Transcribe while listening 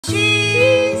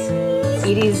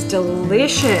It is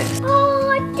delicious. Oh,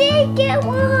 I did get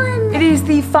one. It is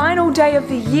the final day of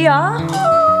the year.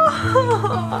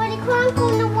 But it can't go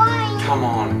on the wine. Come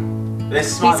on.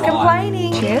 This is my He's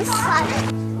complaining. Cheers.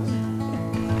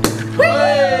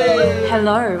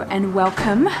 Hello and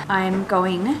welcome. I'm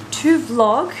going to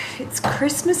vlog. It's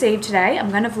Christmas Eve today.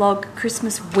 I'm going to vlog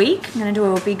Christmas week. I'm going to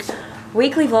do a big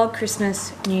weekly vlog,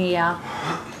 Christmas, New Year,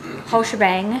 whole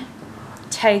shebang.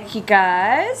 Take you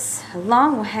guys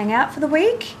along. We'll hang out for the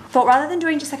week. Thought rather than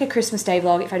doing just like a Christmas Day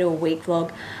vlog, if I do a week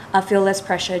vlog, I feel less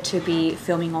pressure to be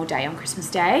filming all day on Christmas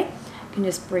Day. I can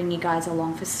just bring you guys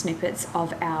along for snippets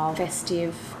of our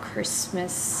festive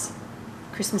Christmas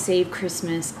Eve,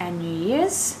 Christmas and New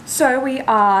Year's. So we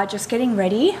are just getting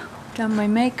ready. Done my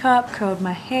makeup, curled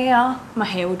my hair. My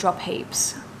hair will drop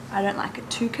heaps. I don't like it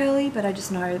too curly, but I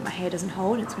just know that my hair doesn't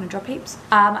hold and it's gonna drop heaps.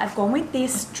 I've gone with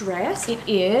this dress. It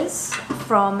is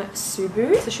from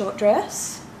Subu. It's a short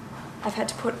dress. I've had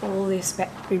to put all this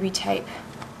booby tape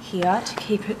here to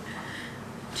keep it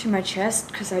to my chest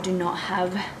because I do not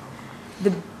have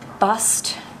the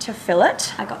bust to fill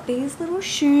it. I got these little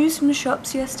shoes from the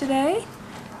shops yesterday.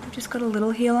 I've just got a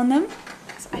little heel on them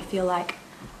because I feel like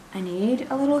I need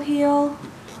a little heel.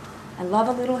 I love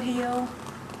a little heel.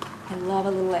 I love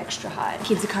a little extra height.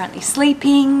 Kids are currently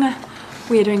sleeping.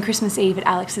 We are doing Christmas Eve at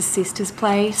Alex's sister's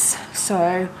place.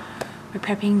 So we're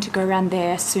prepping to go around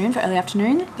there soon for early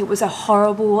afternoon. It was a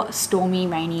horrible, stormy,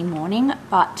 rainy morning,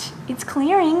 but it's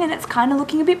clearing and it's kind of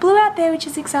looking a bit blue out there, which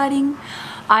is exciting.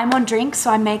 I'm on drinks,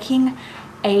 so I'm making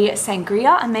a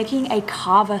sangria. I'm making a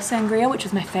cava sangria, which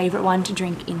is my favorite one to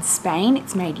drink in Spain.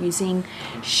 It's made using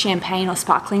champagne or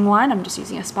sparkling wine. I'm just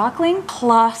using a sparkling,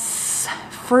 plus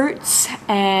fruits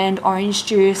and orange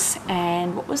juice,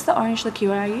 and what was the orange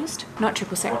liqueur I used? Not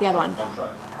triple sec, the other one.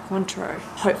 Cointreau.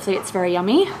 Hopefully it's very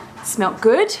yummy. Smelled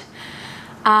good.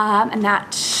 And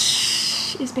that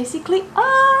is basically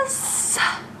us.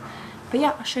 But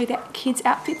yeah, I'll show you the kids'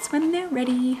 outfits when they're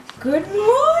ready. Good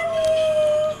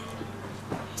morning!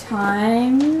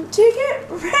 Time to get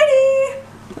ready!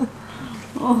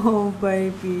 Oh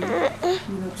baby, you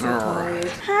look so tired.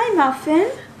 Hi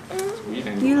Muffin.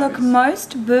 You look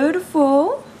most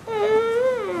beautiful.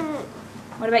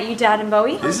 What about you, Dad and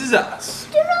Bowie? This is us.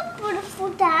 You look beautiful,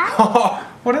 Dad.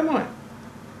 What am I?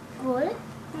 Good.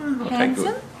 Okay, Handsome?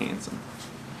 good. Handsome.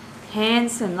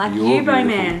 Handsome, like You're you, Bowie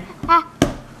beautiful. Man.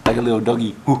 Like a little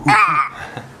doggy.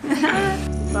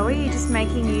 Bowie, you're just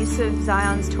making use of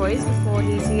Zion's toys before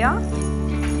he's here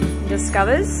and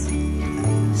discovers.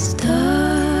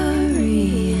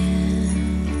 Starry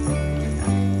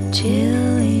and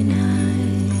chilly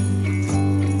nights,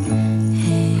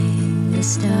 hang the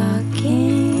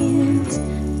stockings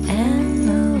and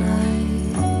the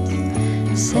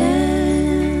lights,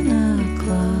 Santa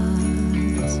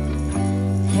Claus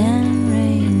and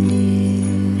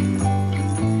reindeer,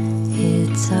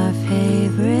 it's our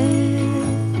favorite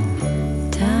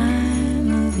time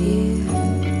of year.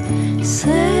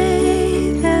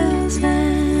 Sleigh bells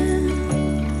and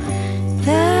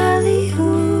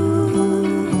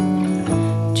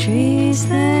ballyhoo, trees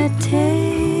that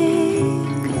take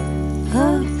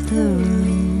up the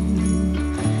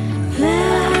room.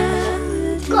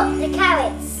 Got the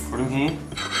carrots. Put him here.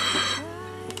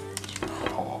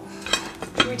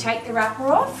 Should we take the wrapper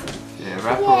off? Yeah,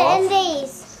 wrap her Yeah, off. and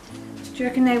these. Do you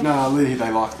reckon they... No, Lily,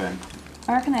 they like them.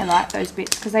 I reckon they like those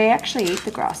bits because they actually eat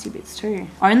the grassy bits too.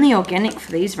 Only organic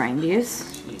for these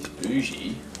reindeers. She's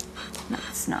bougie.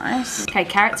 That's nice. Okay,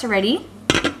 carrots are ready.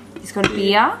 He's got a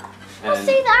beer. I'll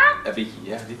see that. A Vicky,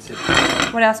 yeah, I did say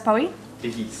that. What else, Bowie?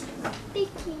 Vicky's.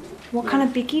 Vicky. What kind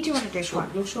of bicky do you want to do for?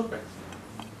 Little shortbread.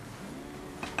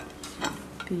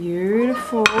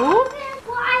 Beautiful. You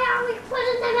Why are we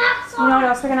putting them outside? know what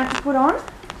else we're going to have to put on?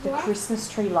 The What? Christmas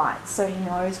tree lights so he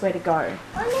knows where to go.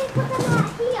 Why don't we put them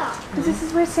out here? Because this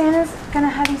is where Santa's going to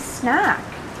have his snack.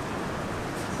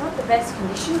 It's not the best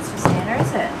conditions for Santa,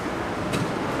 is it?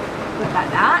 Look like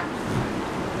that.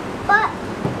 But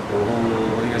Oh,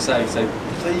 what are you going to say? Say,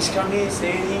 please come here,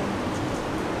 Sandy.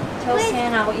 Tell Wait.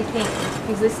 Santa what you think.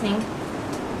 He's listening.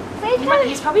 where's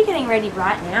He's probably getting ready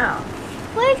right now.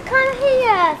 come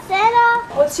here, Santa?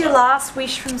 What's your last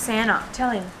wish from Santa? Tell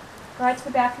him. Go right to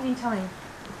the balcony and tell him.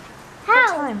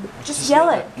 Tell How? him. Just yell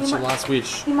it. What's your last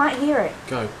wish? He might hear it.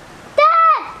 Go.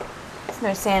 Dad! It's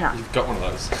no Santa. You've got one of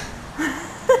those.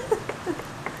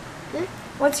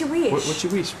 What's your wish? What's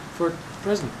your wish for a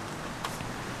present?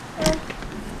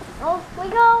 Oh, we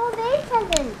got all these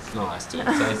presents. Nice, do it.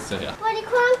 Say it to you. But it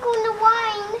can't go in the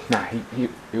wine. No,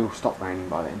 he'll stop raining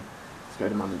by then. Let's go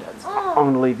to Mum and Dad's. Oh.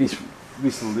 I'm going to leave this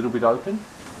a little bit open.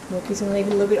 Walker's going to leave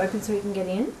it a little bit open so he can get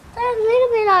in. It's a little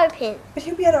bit open. But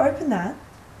he'll be able to open that.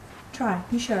 Try.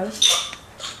 You show us.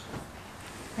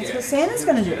 That's what Santa's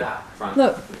going to do.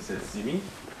 Look. It says Zimmy.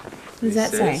 What does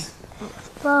that say?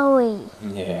 Bowie.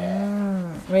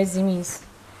 Yeah. Where's Zimmy's?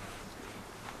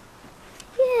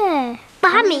 Yeah.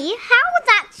 Mummy, how would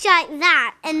that like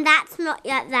that and that's not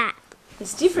like that?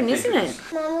 It's different, isn't it?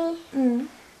 Mummy, Mm.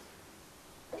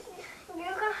 you're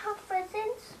gonna have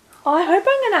presents? I hope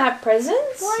I'm going to have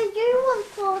presents. What do you want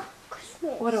for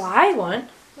Christmas? What do I want?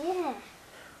 Yeah.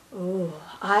 Oh,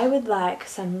 I would like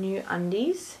some new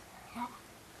undies,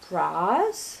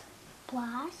 bras,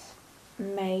 Glass.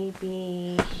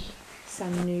 maybe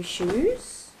some new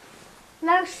shoes.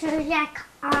 No shoes like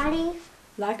Artie.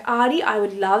 Like Artie, I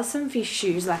would love some fish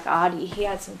shoes like Artie. He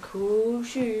had some cool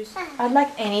shoes. I'd like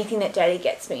anything that Daddy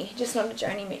gets me, just not a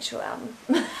Joni Mitchell album.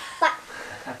 But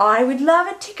I would love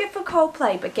a ticket for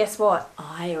Coldplay, but guess what?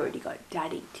 I already got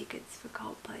Daddy tickets for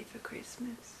Coldplay for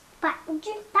Christmas.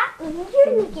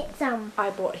 you get some. I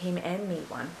bought him and me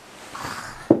one.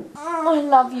 I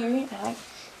love you.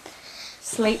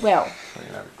 Sleep well.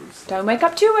 Don't wake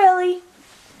up too early.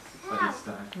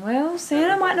 Well,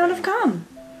 Santa might not have come.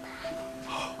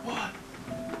 What?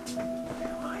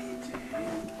 How are you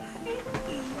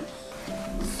doing?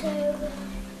 So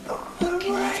The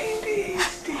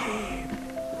reindeers did.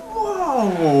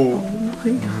 Whoa.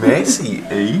 Messy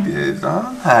eaters,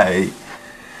 aren't they?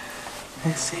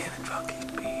 And Santa drunk his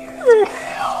beer.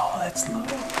 Oh, let's look.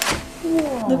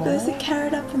 Look, there's a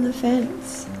carrot up on the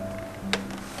fence.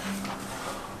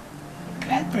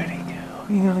 Cadbury girl.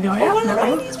 You gonna go Oh, out? one of the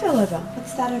reindeers fell over.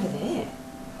 What's that over there?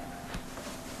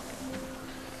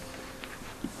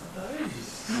 What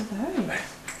are those?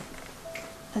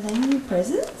 Are they new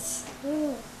presents?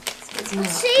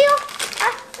 see you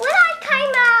when I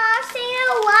came see you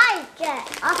like it.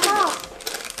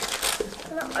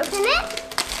 Can I open it?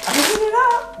 Open it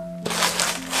up.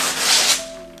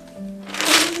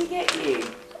 What did he get you?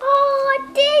 Oh, I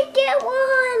did get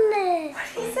one. What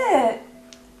is it?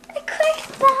 A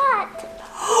Christmas.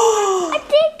 I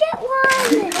did get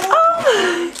one.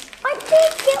 Oh! I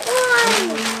did get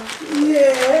one.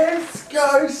 Yes,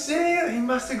 go Santa. He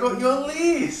must have got your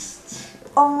list.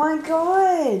 Oh my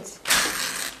god!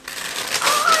 Oh,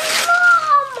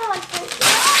 Mom wants a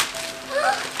shot.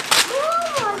 Mom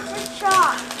wants a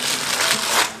shot.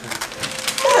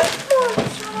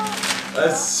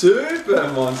 A super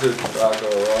monster truck,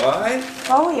 alright?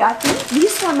 Bowie, I think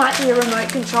this one might be a remote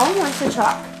control monster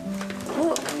truck.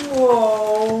 Look,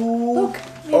 Whoa. look,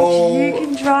 Oh. you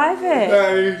can drive it.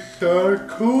 That is so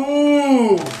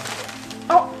cool.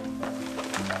 Oh,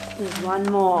 there's one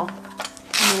more.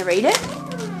 I'm gonna read it.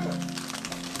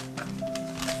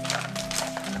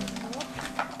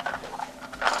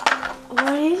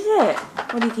 What is it?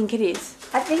 What do you think it is?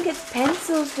 I think it's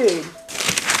pencils, dude.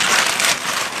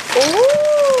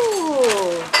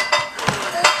 Ooh!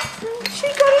 She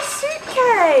got a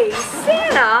suitcase!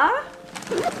 Santa!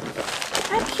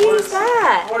 How cute is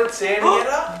that? What did Santa get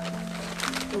her?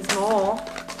 There's more.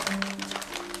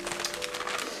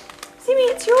 Simmy,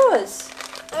 it's yours.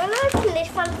 I'm gonna open this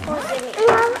one for you.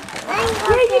 Yeah,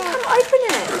 you come open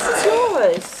it. This is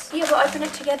yours. Yeah, we'll open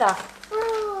it together.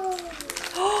 Aww.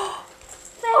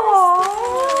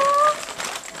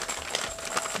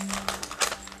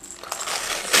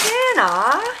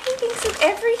 Santa, he thinks of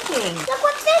everything. Look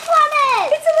what this one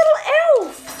is. It's a little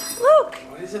elf. Look.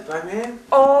 What is it, Batman?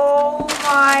 Oh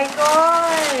my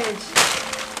god.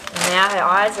 Now her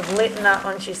eyes have lit up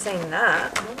when she's seen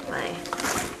that, haven't they?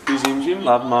 Jim Jim,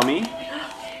 love mummy.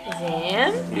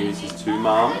 Zim. Here's his to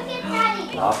mum.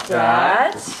 Daddy. Love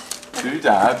dad. Dad. To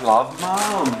dad, love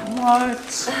mum.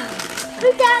 What?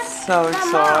 Look at So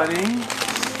exciting.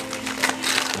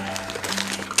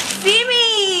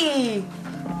 Zimmy!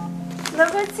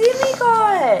 Look what Zimmy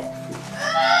got.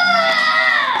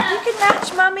 You can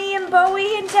match Mummy and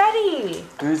Bowie and Daddy.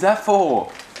 Who's that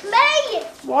for? me.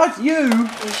 What, you?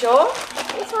 You sure?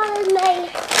 This one is me.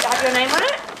 Have your name on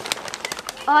it?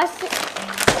 Oh, it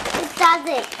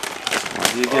doesn't. What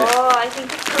did you get? Oh, I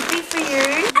think it could be for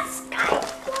you. A skateboard.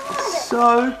 So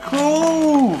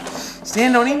cool.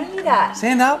 Stand on him. Look at that.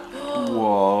 Stand up. A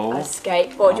Whoa.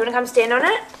 skateboard. Do you want to come stand on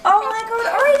it? Oh my god,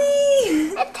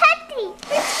 already! A teddy.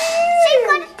 It's She you!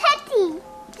 got a teddy.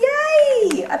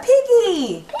 Yay! A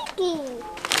piggy! Piggy.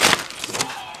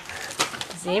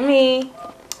 Zimmy!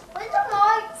 Where's the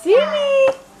light?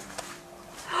 Zimmy!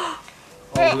 Oh,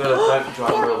 we gotta don't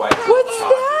drive her away. What's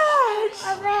that?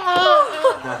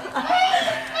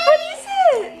 What is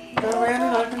it? Go around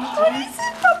and open What it. is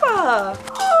it, Papa?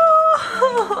 Oh,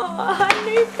 a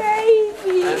new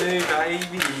baby. A new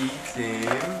baby,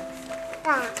 Tim.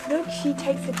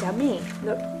 takes a dummy.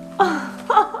 Look.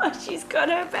 Oh, she's got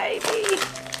her baby.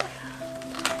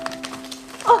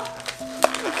 Oh,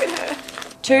 look at her.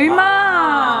 To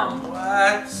Mum.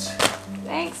 What?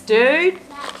 Thanks, dude.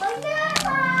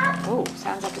 Oh,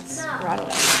 sounds like it's right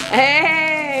away.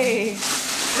 Hey!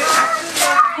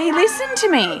 Hey, listen to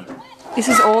me. This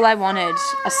is all I wanted,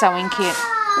 a sewing kit.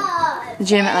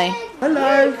 Legitimately.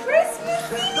 Hello.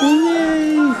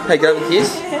 Hey, go have a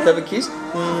kiss. Go have a kiss.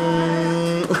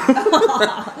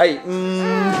 Hey.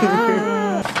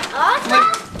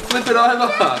 Flip it over.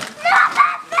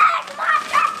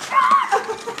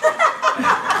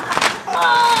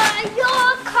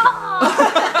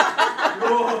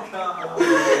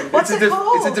 What's it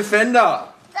called? It's a Defender.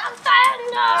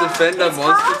 Defender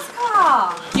monster.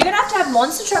 You're gonna have to have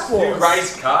monster truck wars.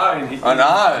 Race car in here. I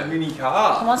know. A mini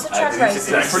car. Monster truck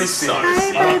racing. It's pretty sick.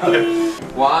 Hey, baby.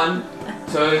 1,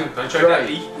 2,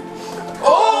 3.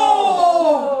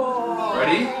 Oh!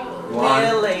 Ready?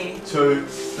 1, 2,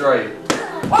 3.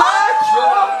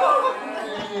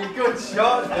 Good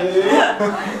shot, dude.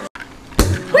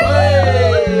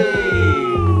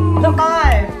 The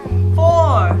 5,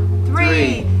 4,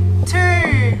 3, 2,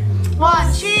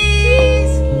 1.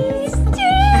 Cheese!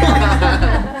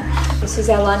 This is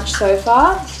our lunch so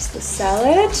far. Just the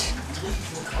salad,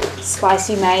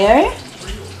 spicy mayo,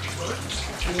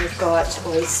 and we've got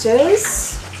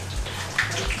oysters.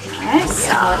 Nice.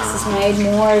 Alex has made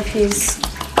more of his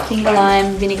finger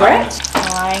lime vinaigrette.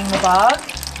 Frying the bug.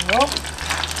 Whoop.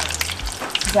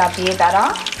 This is our beer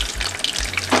batter.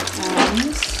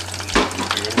 And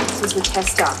this is the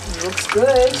tester. It looks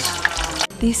good.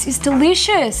 This is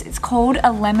delicious. It's called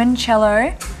a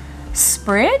limoncello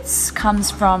spritz. Comes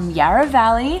from Yarra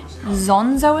Valley,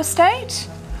 Zonzo Estate.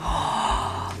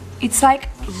 It's like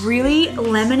really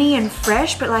lemony and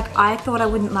fresh, but like I thought I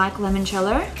wouldn't like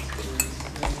limoncello.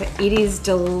 But it is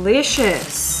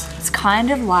delicious. It's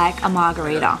kind of like a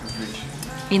margarita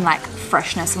in like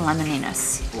freshness and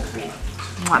lemoniness.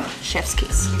 Mwah, chef's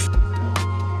kiss.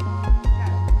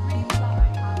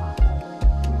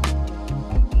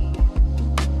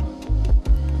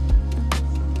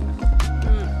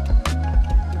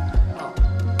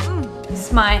 This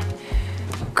is my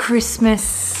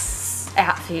Christmas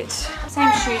outfit.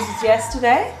 Same shoes as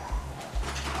yesterday.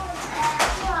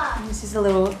 And this is a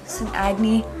little St.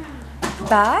 Agni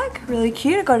bag, really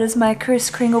cute. I got it as my Kris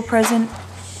Kringle present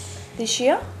this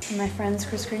year from my friend's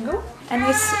Kris Kringle. And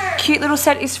this cute little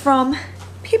set is from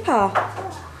Pippa.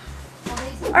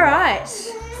 All right,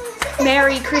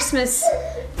 Merry Christmas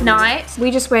night. We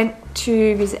just went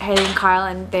to visit Hayley and Kyle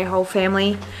and their whole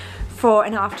family for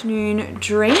an afternoon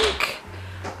drink.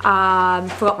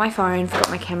 Forgot my phone, forgot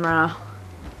my camera,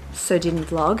 so didn't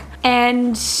vlog.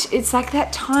 And it's like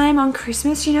that time on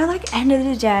Christmas, you know, like end of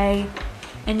the day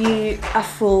and you are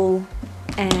full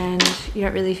and you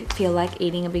don't really feel like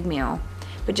eating a big meal,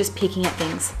 but just picking at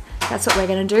things. That's what we're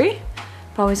gonna do.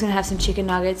 Bobby's gonna have some chicken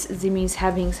nuggets. Zimmy's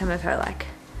having some of her, like,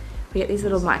 we get these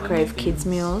little microwave kids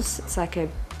meals. It's like a,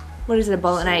 what is it, a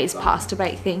bolognese pasta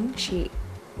bake thing. She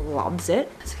loves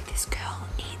it. So this girl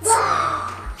eats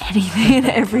anything and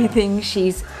everything.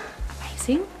 She's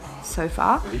amazing so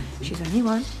far. She's only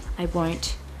one. I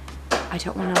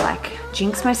don't want to like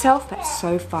jinx myself, but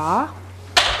so far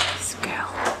this girl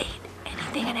will eat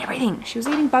anything and everything. She was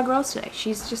eating bug rolls today.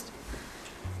 She's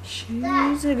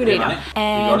a good eater.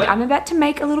 And I'm about to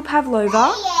make a little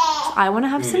pavlova. So I want to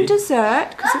have some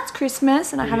dessert because it's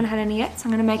Christmas and I haven't had any yet. So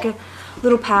I'm going to make a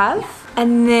little pav.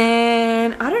 And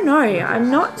then, I don't know, I'm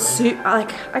not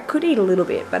like, I could eat a little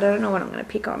bit, but I don't know what I'm going to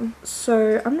pick on.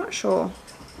 So I'm not sure.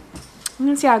 I'm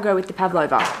going to see how I go with the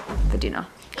pavlova for dinner.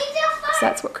 So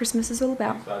that's what Christmas is all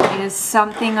about. Here's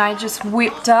something I just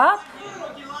whipped up.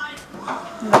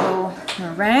 A little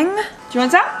meringue. Do you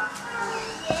want some?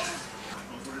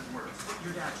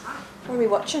 What are we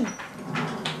watching?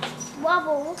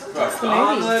 Wobble. What's the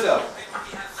movie?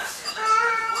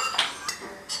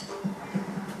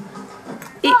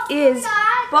 It is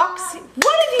Boxing.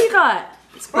 What have you got?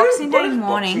 It's Boxing Day morning.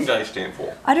 What does Boxing Day stand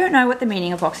for? I don't know what the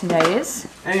meaning of Boxing Day is.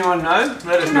 Anyone know? Let us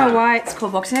I don't know why it's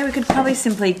called Boxing Day. We could probably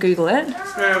simply Google it.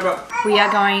 Yeah, but We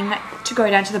are going to go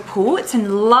down to the pool. It's a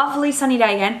lovely sunny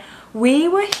day again. We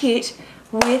were hit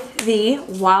with the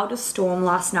wildest storm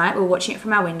last night. We were watching it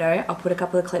from our window. I'll put a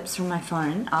couple of clips from my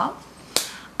phone up.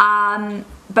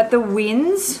 But the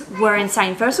winds were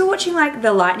insane. First we were watching like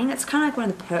the lightning. It's kind of like one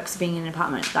of the perks of being in an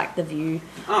apartment. Like the view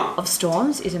of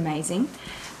storms is amazing.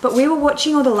 But we were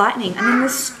watching all the lightning and then the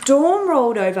storm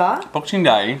rolled over. Boxing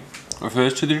Day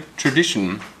refers to the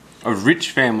tradition of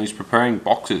rich families preparing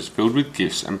boxes filled with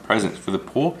gifts and presents for the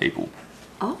poor people.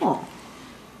 Oh.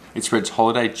 It spreads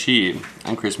holiday cheer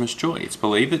and Christmas joy. It's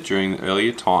believed that during the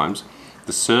earlier times,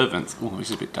 the servants, oh, this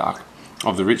is a bit dark,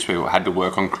 of the rich people had to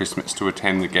work on Christmas to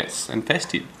attend the guests and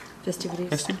festivities.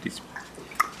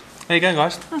 There you go,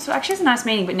 guys. Oh, so actually it's a nice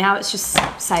meaning, but now it's just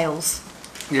sales.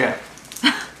 Yeah.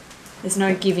 There's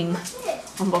no giving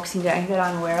on Boxing Day that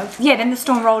I'm aware of. Yeah, then the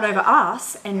storm rolled over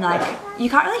us, and like, you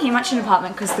can't really hear much in an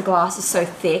apartment because the glass is so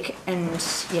thick, and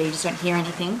yeah, you just don't hear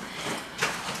anything.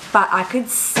 But I could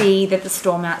see that the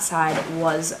storm outside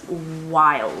was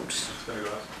wild.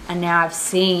 And now I've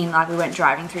seen, like, we went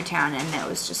driving through town and there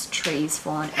was just trees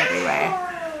falling everywhere.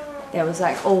 There was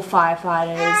like all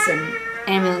firefighters and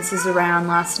ambulances around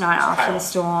last night after the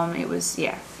storm. It was,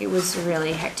 yeah, it was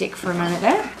really hectic for a minute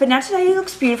there. But now today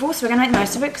looks beautiful, so we're gonna make the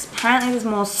most of it because apparently there's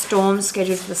more storms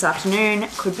scheduled for this afternoon.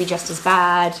 It could be just as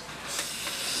bad.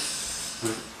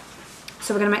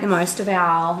 So we're gonna make the most of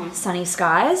our sunny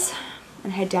skies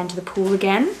and head down to the pool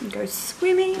again and go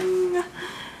swimming.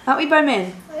 Aren't we,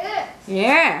 Bowman?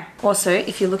 Yeah. Also,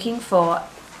 if you're looking for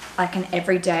like an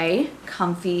everyday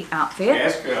comfy outfit.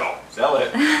 Yes, girl. Sell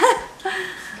it.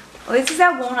 Well, this is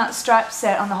our walnut stripe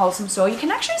set on the Wholesome Store. You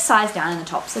can actually size down in the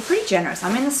tops. They're pretty generous.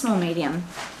 I'm in the small medium.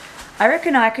 I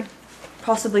reckon I could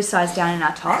possibly size down in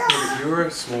our tops. You're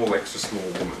a small, extra small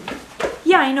woman.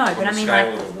 Yeah, I know, but I mean,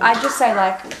 like, I'd just say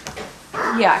like,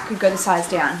 yeah, I could go the size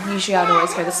down. Usually I'd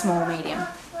always go the small medium.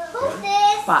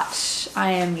 But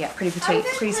I am, yeah, pretty petite,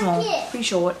 pretty small, pretty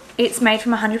short. It's made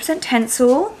from 100%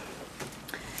 tencel.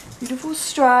 Beautiful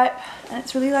stripe. And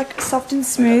it's really like soft and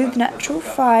smooth, natural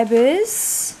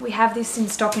fibres. We have this in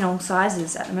stock in all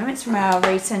sizes at the moment. It's from our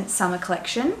recent summer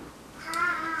collection.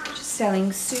 Just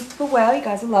selling super well. You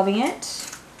guys are loving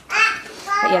it.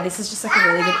 But yeah, this is just like a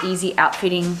really good, easy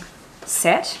outfitting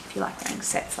set. If you like wearing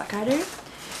sets like I do.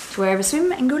 To wear over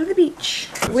swim and go to the beach.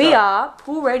 We are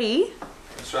pool ready.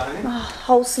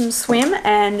 Wholesome Swim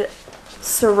and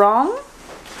sarong.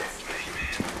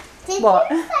 What?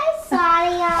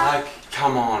 Like,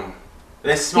 come on.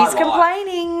 This is my He's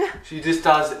complaining. She just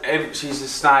does. She's a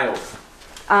snail.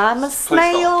 I'm a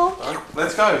snail.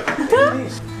 Let's go.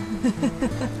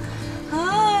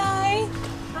 Hi.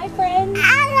 Hi, friends.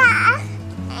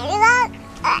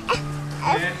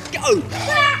 Go.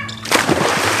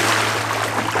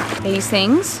 These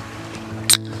things.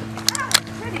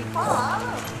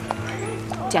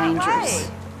 Dangerous.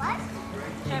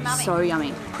 So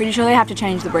yummy. Pretty sure they have to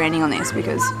change the branding on this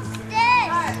because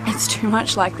it's too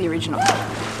much like the original.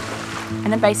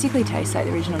 And it basically tastes like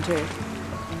the original too.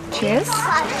 Cheers.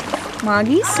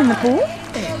 Margies in the pool.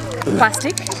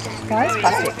 Plastic. Guys,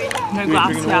 plastic. No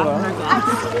glass, yeah. No glass.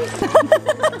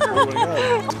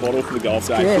 Bottle for the golf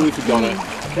day. Fully forgot it.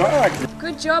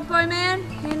 Good job, Bowman.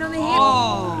 Hand on the hip.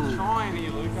 Oh, tiny,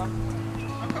 Luca.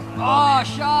 Oh,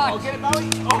 shot! Oh, get it, Bowie.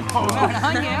 Oh,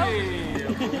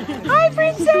 Hi,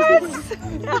 princess.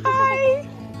 Hi.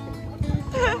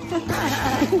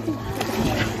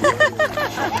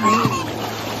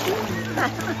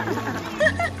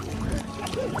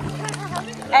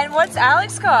 And what's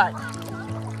Alex got?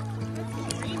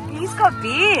 He's got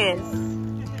beers.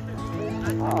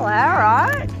 Oh,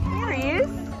 alright. Here he is.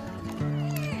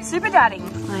 Super Daddy.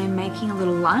 I'm making a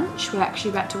little lunch. We're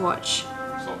actually about to watch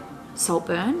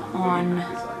Saltburn on...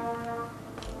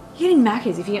 You're getting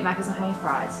Macca's if you get Macca's and honey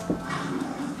fries.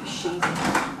 She's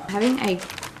having a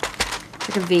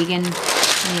vegan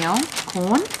meal,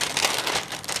 corn.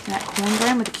 That corn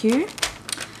brand with a Q.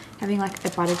 Having like a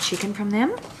buttered chicken from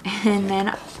them. And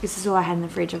then this is all I had in the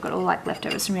fridge. I've got all like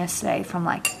leftovers from yesterday from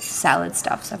like salad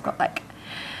stuff. So I've got like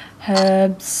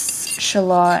herbs,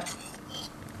 shallot,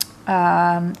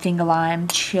 finger lime,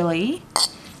 chili,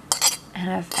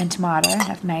 and tomato. And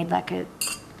I've made like a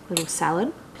little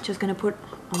salad, which I was going to put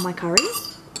on my curry.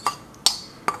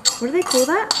 What do they call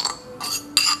that?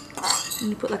 And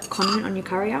you put like a condiment on your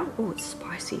curry out. Oh, it's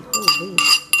spicy. Holy.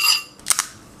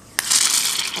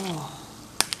 Oh.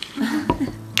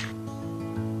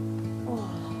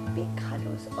 Oh, big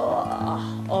cuddles.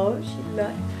 Oh, oh, she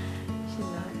likes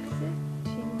it.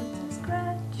 She wants to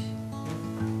scratch.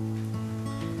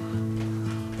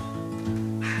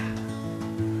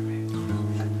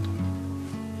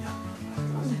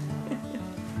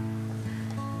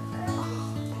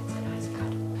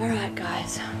 Alright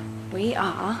guys, we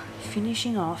are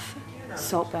finishing off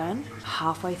Saltburn.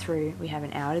 Halfway through, we have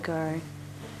an hour to go.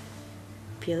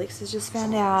 Felix has just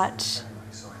found out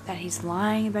that he's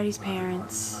lying about his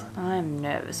parents. I'm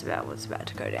nervous about what's about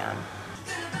to go down.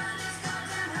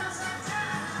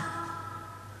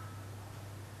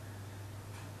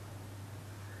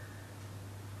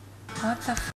 What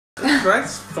the f? Great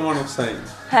final scene.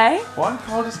 Hey? Why didn't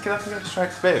Kyle just get up and go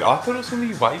straight to bed? I thought it was going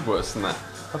to be way worse than that.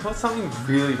 I thought something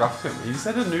really rough to him. He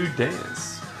said a new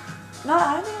dance. No,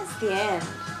 I don't think it's the end.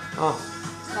 Oh.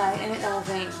 No, and the whole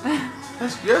thing.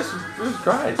 Yes, it was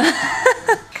great.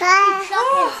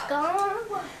 Chocolate's gone.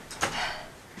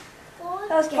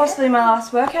 That was possibly my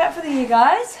last workout for the year,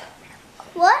 guys.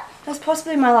 What? That's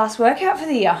possibly my last workout for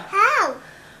the year. How?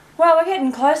 Well, we're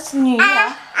getting close to the new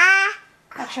year.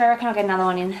 Actually, I reckon I'll get another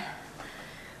one in.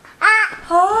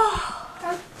 Oh,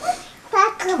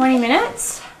 20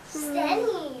 minutes.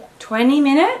 Steady. 20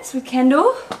 minutes with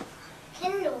Kendall.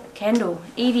 Kendall. Kendall.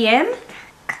 EDM.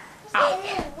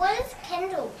 What is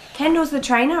Kendall? Kendall's the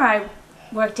trainer I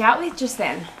worked out with just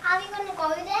then. Are we going to go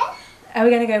there? Are we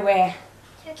going to go where?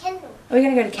 To Kendall. Are we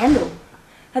going to go to Kendall?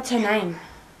 That's her name.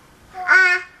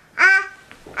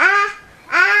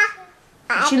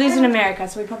 She lives in America,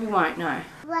 so we probably won't know.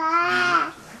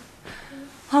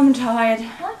 I'm tired.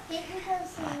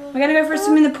 We're going to go for a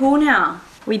swim in the pool now.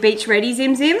 We beach ready,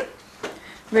 Zim Zim?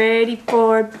 Ready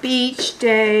for beach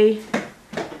day.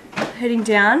 Heading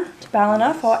down to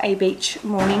Ballina for a beach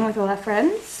morning with all our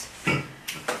friends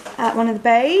at one of the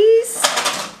bays,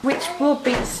 which will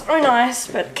be so nice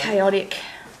but chaotic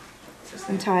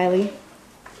entirely.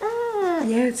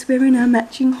 Yeah, it's wearing our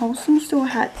matching Wholesome Store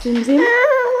hat, Zim Zim.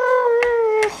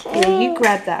 Yeah, you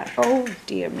grab that. Oh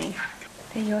dear me.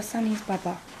 They're your sunnies,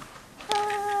 Bubba.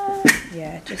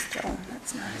 Yeah, just, oh,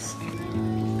 that's nice.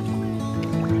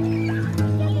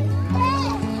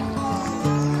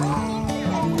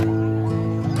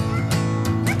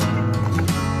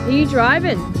 Are you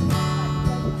driving?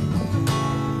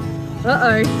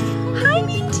 Uh-oh. Hi,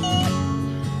 Minty.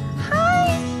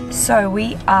 Hi. So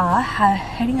we are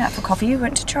heading out for coffee. We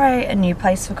went to try a new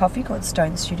place for coffee called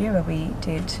Stone Studio where we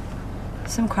did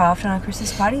some craft on our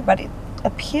Christmas party, but it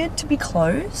appeared to be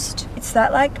closed. It's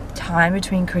that like time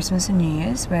between Christmas and New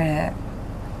Year's where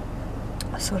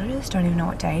I sort of just don't even know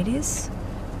what day it is.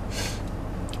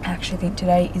 I actually think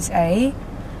today is a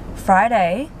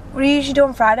Friday. What do you usually do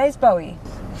on Fridays, Bowie?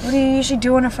 What do you usually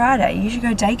do on a Friday? You usually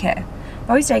go daycare.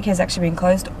 Bowie's daycare has actually been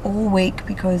closed all week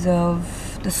because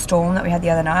of the storm that we had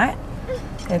the other night.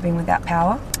 They've been without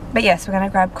power. But yes, we're going to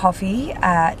grab coffee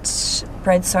at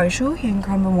Bread Social here in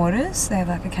Crumben Waters. They have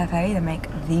like a cafe. They make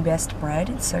the best bread.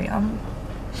 It's so yum.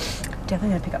 Definitely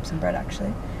going to pick up some bread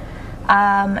actually.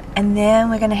 And then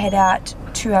we're going to head out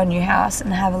to our new house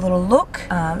and have a little look.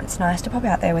 It's nice to pop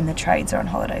out there when the trades are on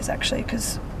holidays actually,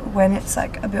 because when it's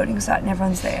like a building site and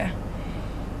everyone's there,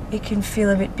 it can feel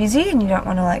a bit busy and you don't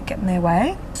want to like get in their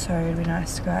way. So it'd be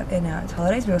nice to go out there now it's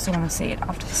holidays. We also want to see it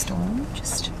after the storm.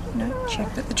 Just, you know,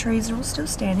 check that the trees are all still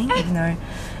standing, even though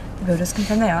the builders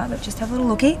confirm they are, but just have a little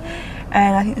looky.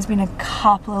 And I think there's been a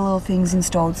couple of little things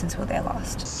installed since we were there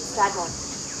last. Dad one.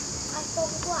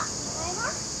 iPhone black.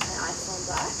 An iPhone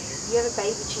black. You have a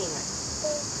baby chino.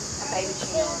 A baby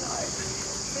chino on oat.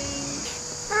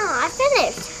 Oh, I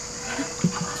finished.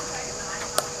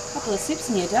 Couple of sips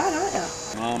in your dad, aren't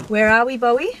you? Where are we,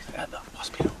 Bowie? At the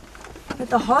hospital. At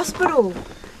the hospital.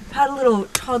 We've had a little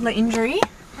toddler injury.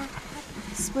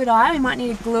 Split eye, we might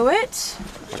need to glue it.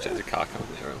 Watch out, the car coming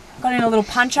there. Got in a little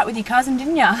punch up with your cousin,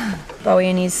 didn't ya? Bowie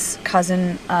and his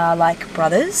cousin are like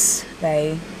brothers.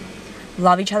 They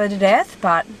love each other to death,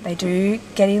 but they do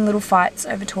get in little fights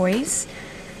over toys.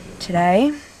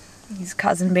 Today, his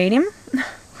cousin beat him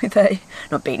with a,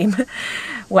 not beat him,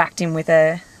 whacked him with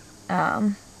a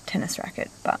tennis racket.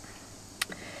 But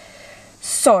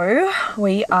so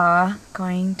we are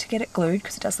going to get it glued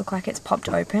because it does look like it's popped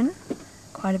open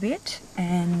quite a bit,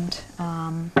 and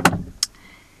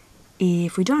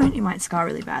if we don't, it might scar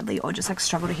really badly or just like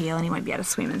struggle to heal and he won't be able to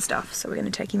swim and stuff. So we're going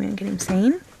to take him in and get him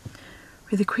seen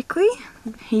really quickly.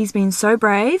 He's been so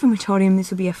brave, and we told him this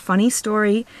will be a funny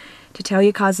story to tell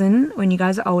your cousin when you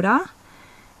guys are older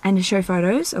and to show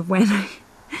photos of when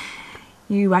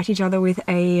you whacked each other with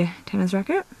a tennis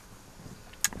racket.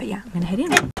 But yeah, I'm going to head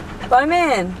in.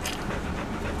 Bowman,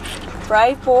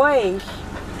 brave boy.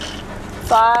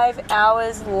 5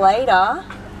 hours later,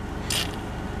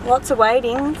 lots of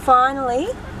waiting, finally.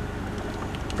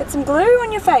 Got some glue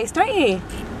on your face, don't you?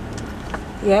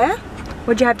 Yeah?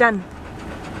 What'd you have done?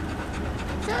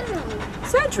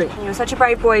 Surgery. You're such a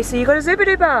brave boy, so you got a Zuba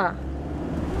Duper.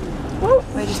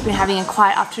 We've just been having a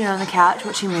quiet afternoon on the couch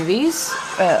watching movies.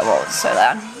 Well, it's so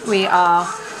loud. We are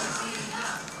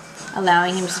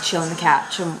allowing him to chill on the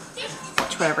couch and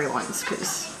watch whatever he wants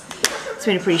because it's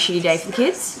been a pretty shitty day for the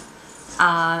kids.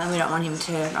 And we don't want him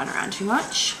to run around too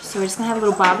much. So we're just going to have a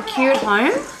little barbecue at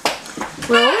home.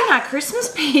 We're all in our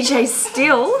Christmas PJs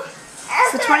still.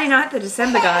 It's the 29th of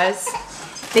December, guys.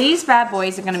 These bad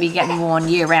boys are going to be getting worn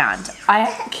year round.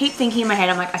 I keep thinking in my head,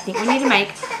 I'm like, I think we need to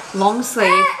make long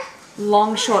sleeve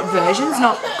long short versions,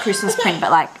 not Christmas print,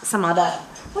 but like some other,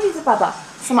 what is it, Bubba?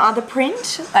 Some other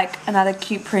print, like another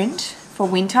cute print for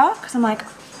winter, because I'm like,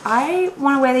 I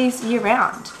want to wear these year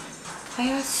round.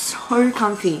 They are so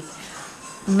comfy.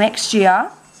 Next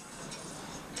year,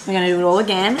 we're going to do it all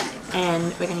again,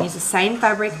 and we're going to use the same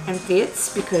fabric and fits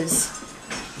because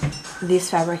this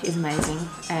fabric is amazing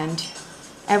and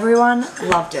everyone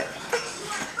loved it.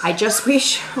 I just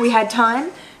wish we had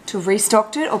time to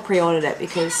restocked it or pre-ordered it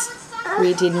because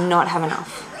we did not have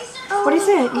enough. What is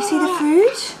it? You see the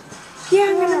food? Yeah,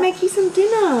 I'm going to make you some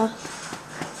dinner.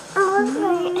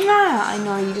 Yeah, I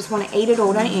know, you just want to eat it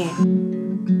all, don't you?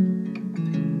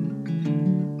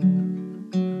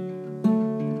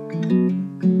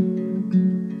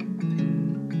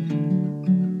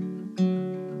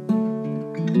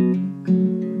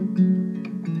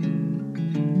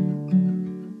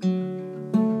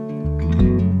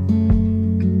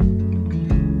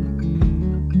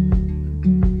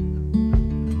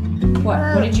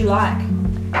 What did you like?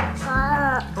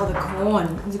 Oh, the corn.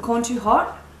 Is the corn too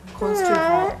hot? Corn's too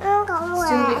hot.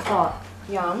 Still a bit hot.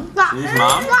 Yum. Cheers,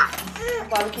 Mum.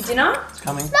 Barbecue dinner? It's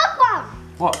coming.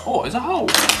 What? Oh, there's a hole.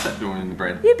 What's that doing in the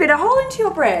bread? You bit a hole into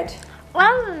your bread.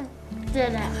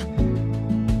 Did it?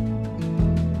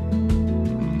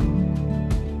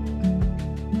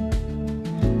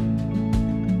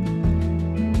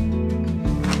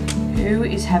 Who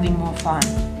is having more fun?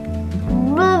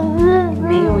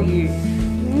 Me or you?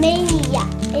 Me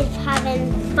is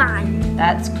having fun.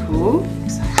 That's cool.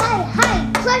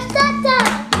 Hey, crush that down.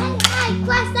 Hey,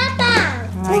 crush that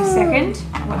down. Alright, second.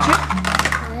 Watch it.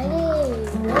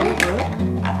 Very good.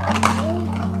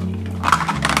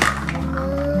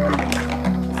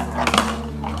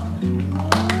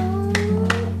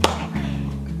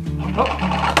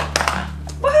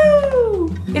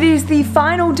 Woohoo! It is the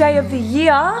final day of the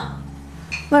year. Oh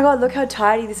my god, look how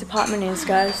tidy this apartment is,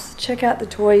 guys. Check out the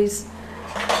toys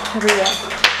everywhere.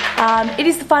 It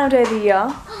is the final day of the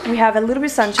year. We have a little bit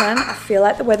of sunshine. I feel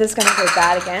like the weather's going to go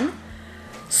bad again.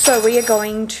 So we are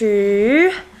going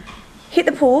to hit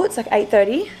the pool. It's like 8:30. We're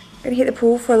going to hit the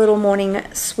pool for a little morning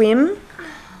swim.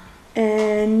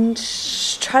 And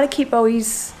try to keep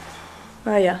Bowie's,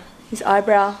 his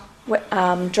eyebrow wet,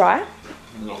 dry.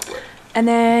 And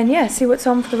then, yeah, see what's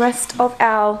on for the rest of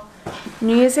our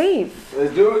New Year's Eve.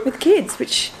 Let's do it. With kids,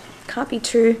 which can't be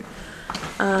too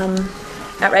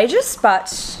outrageous, but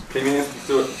Keep in, let's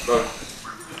do it. Go.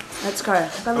 let's go.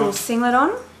 I've got a little singlet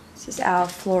on. This is our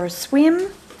Flora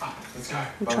Swim Let's go.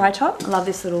 tri-top. I love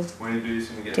this little When you do this,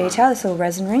 when you get detail, this little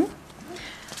resin ring.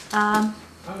 And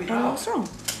yeah. what's wrong?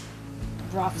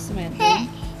 Rough cement.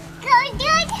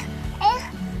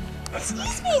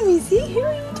 Excuse me, Missy. Who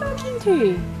are you talking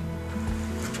to?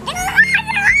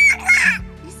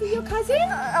 You see your cousin?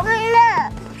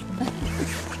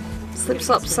 Slip,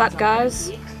 slop, slap,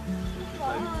 guys.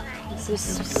 This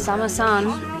is summer sun.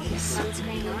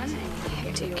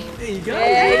 Hectic. There you go.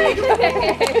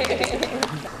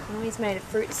 Mommy's made a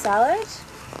fruit salad.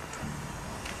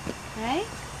 Okay.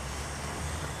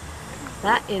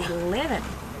 That is living.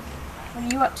 What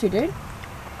are you up to, dude?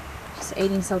 Just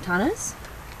eating sultanas.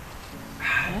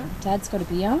 Yeah, Dad's got a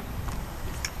beer.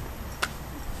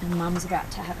 And Mum's about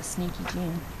to have a sneaky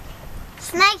gin.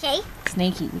 Snaky?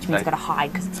 Sneaky, which means I've got to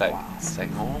hide because it's glass.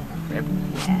 Take more.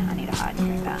 Yeah, I need to hide and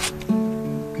drink that.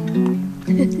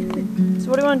 So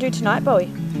what do you want to do tonight,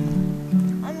 Bowie?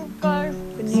 I'm going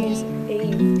For New Year's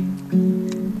Eve.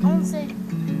 I want to see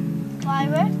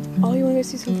fireworks. Oh, you want to go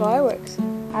see some fireworks?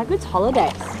 How good's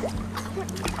holidays?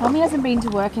 Mummy hasn't been to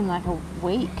work in like a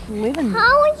week. Living.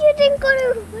 How you didn't go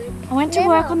to work? I went to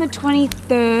work on the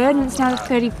 23rd and it's now the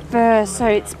 31st, so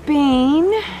it's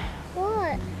been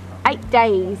What? 8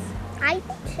 days. I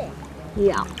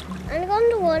Yeah. I'm going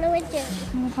to water with you.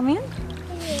 You want to come in?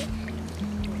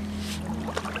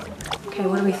 Okay,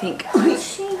 what do we think?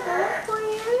 She got it for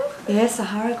you? Yeah,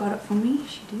 Sahara got it for me.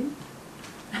 She did.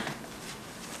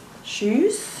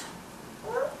 Shoes.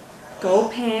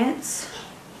 Gold pants.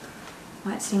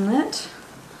 White singlet.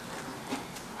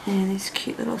 And this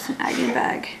cute little St. Aggie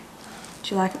bag.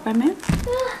 Do you like it, Bowman?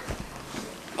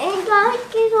 I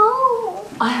like it all.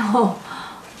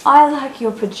 I like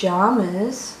your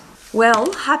pajamas.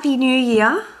 Well, Happy New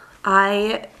Year.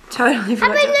 I totally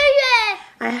forgot Happy New Year!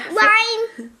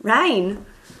 Rain! Rain?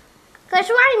 It's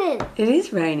raining. It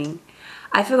is raining.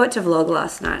 I forgot to vlog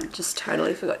last night. Just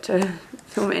totally forgot to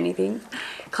film anything.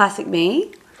 Classic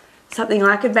me. Something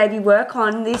I could maybe work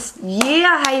on this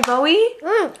year, hey Bowie?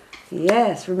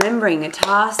 Yes, remembering a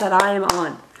task that I am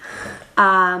on.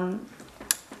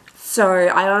 So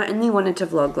I only wanted to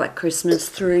vlog like Christmas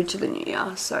through to the New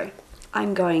Year. So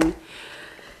I'm going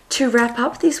to wrap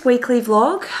up this weekly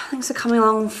vlog, thanks for coming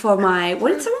along for my, what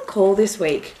did someone call this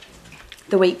week?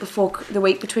 The week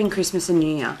between Christmas and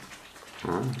New Year.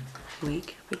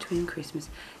 Week between Christmas.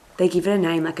 They give it a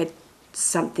name, like a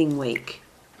something week.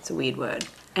 It's a weird word.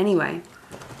 Anyway,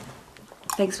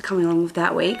 thanks for coming along with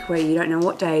that week where you don't know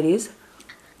what day it is,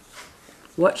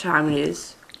 what time it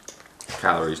is.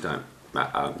 Calories don't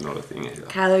matter, not a thing either.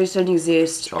 Calories don't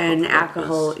exist, Chocolate and for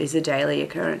alcohol breakfast. is a daily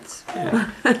occurrence. Yeah.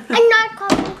 And no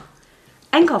coffee.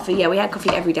 And coffee, yeah, we have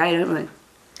coffee every day, don't we? I mean,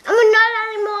 not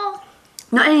anymore.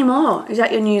 Not anymore. Is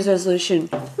that your New Year's resolution?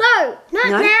 No, not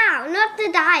No? now, not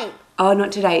today. Oh,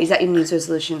 not today. Is that your New Year's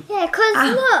resolution? Yeah,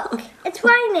 because look, it's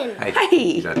raining.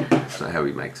 Hey, that's not how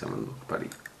we make someone look, buddy.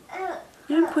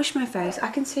 You don't push my face. I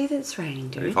can see that it's raining,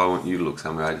 dude. If I want you to look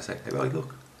somewhere, I just say, hey, buddy,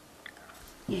 look.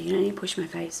 Yeah, you don't need to push my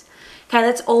face. Okay,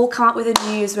 let's all come up with a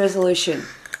New Year's resolution.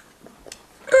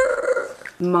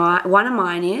 One of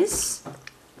mine is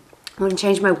I want to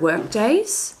change my work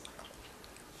days,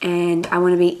 and I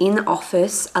want to be in the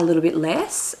office a little bit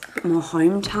less, a bit more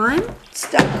home time.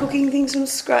 Start cooking things from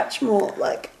scratch more,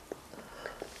 like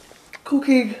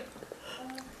cooking,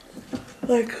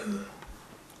 like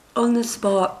on the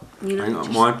spot, you know. Hang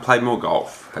on, mine played more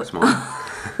golf. That's mine.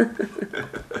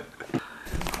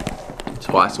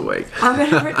 Twice a week.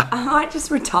 I might just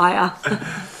retire.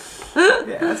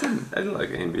 Yeah, that's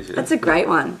like ambitious. That's a great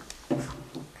one.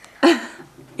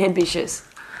 Ambitious.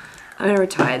 I'm going to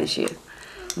retire this year.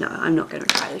 No, I'm not going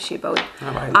to retire this year, but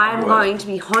I'm going to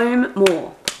be home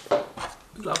more.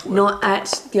 Not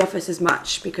at the office as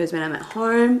much, because when I'm at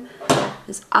home,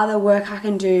 there's other work I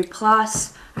can do,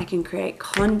 plus I can create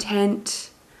content,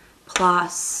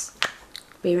 plus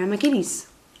be around my kiddies,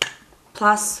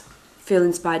 plus feel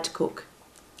inspired to cook.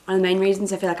 One of the main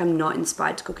reasons I feel like I'm not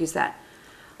inspired to cook is that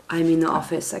I'm in the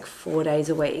office like 4 days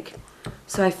a week.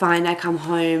 So I find I come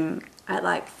home at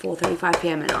like 4:35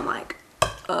 p.m. and I'm like,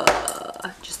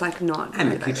 just like not.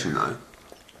 And the kitchen though.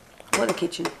 What, the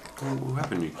kitchen? We'll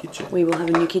have a new kitchen. We will have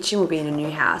a new kitchen, we'll be in a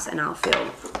new house, and I'll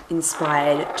feel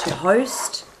inspired to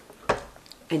host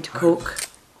and to cook.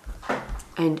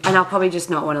 And I'll probably just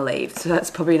not want to leave. So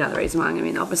that's probably another reason why I'm going to be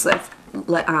in the office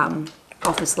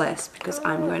less, because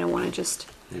I'm going to want to just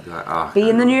You'd be like, oh, be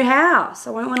in the new house.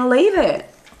 I won't want to leave it.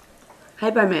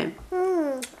 Hey, Bowman.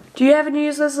 Do you have a New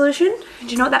Year's resolution? Do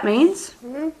you know what that means?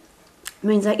 It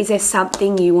means like, is there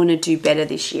something you want to do better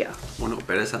this year? Well, not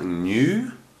better, something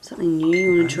new? Something new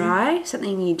you want to try?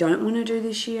 Something you don't want to do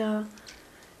this year?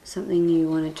 Something you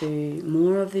want to do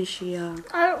more of this year?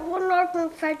 I want to open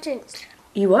presents.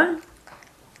 You what?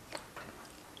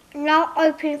 Not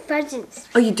open presents.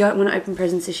 Oh, you don't want to open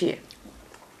presents this year?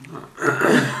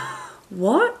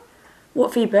 What?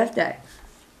 What, for your birthday?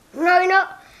 No,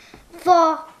 not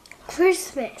for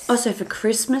Christmas. Oh, so for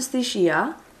Christmas this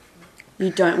year, you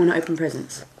don't want to open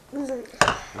presents?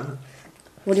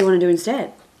 What do you want to do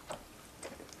instead?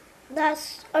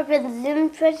 Let's open them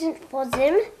present for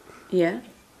them. Yeah?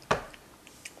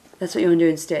 That's what you want to do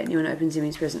instead? You want to open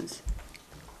Zimmy's presents?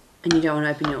 And you don't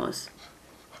want to open yours?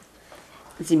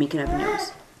 Zimmy can open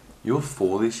yours. You're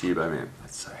 4 this year, baby.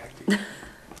 That's so hectic.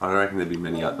 I don't reckon there'd be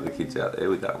many other kids out there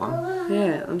with that one.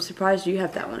 Yeah, I'm surprised you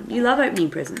have that one. You love opening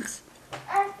presents.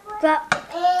 But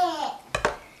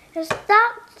it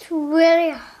starts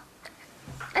really.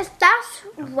 It starts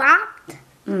wrapped.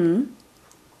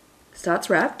 Starts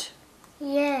wrapped.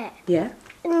 Yeah. Yeah.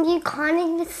 And you can't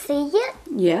even see it.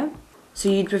 Yeah. So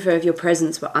you'd prefer if your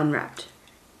presents were unwrapped?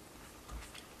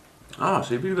 Oh,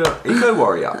 so you're a bit of an eco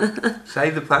warrior.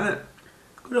 Save the planet.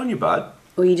 Good on you, bud.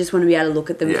 Or you just want to be able to look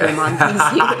at them for a month and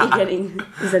see what you're getting?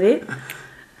 Is that it?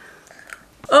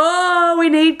 Oh, we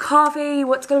need coffee.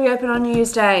 What's going to be open on New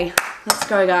Year's Day? Let's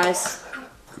go, guys.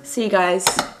 See you guys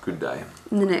Good day.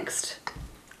 in the next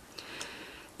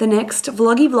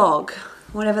vloggy vlog,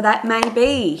 whatever that may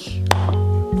be.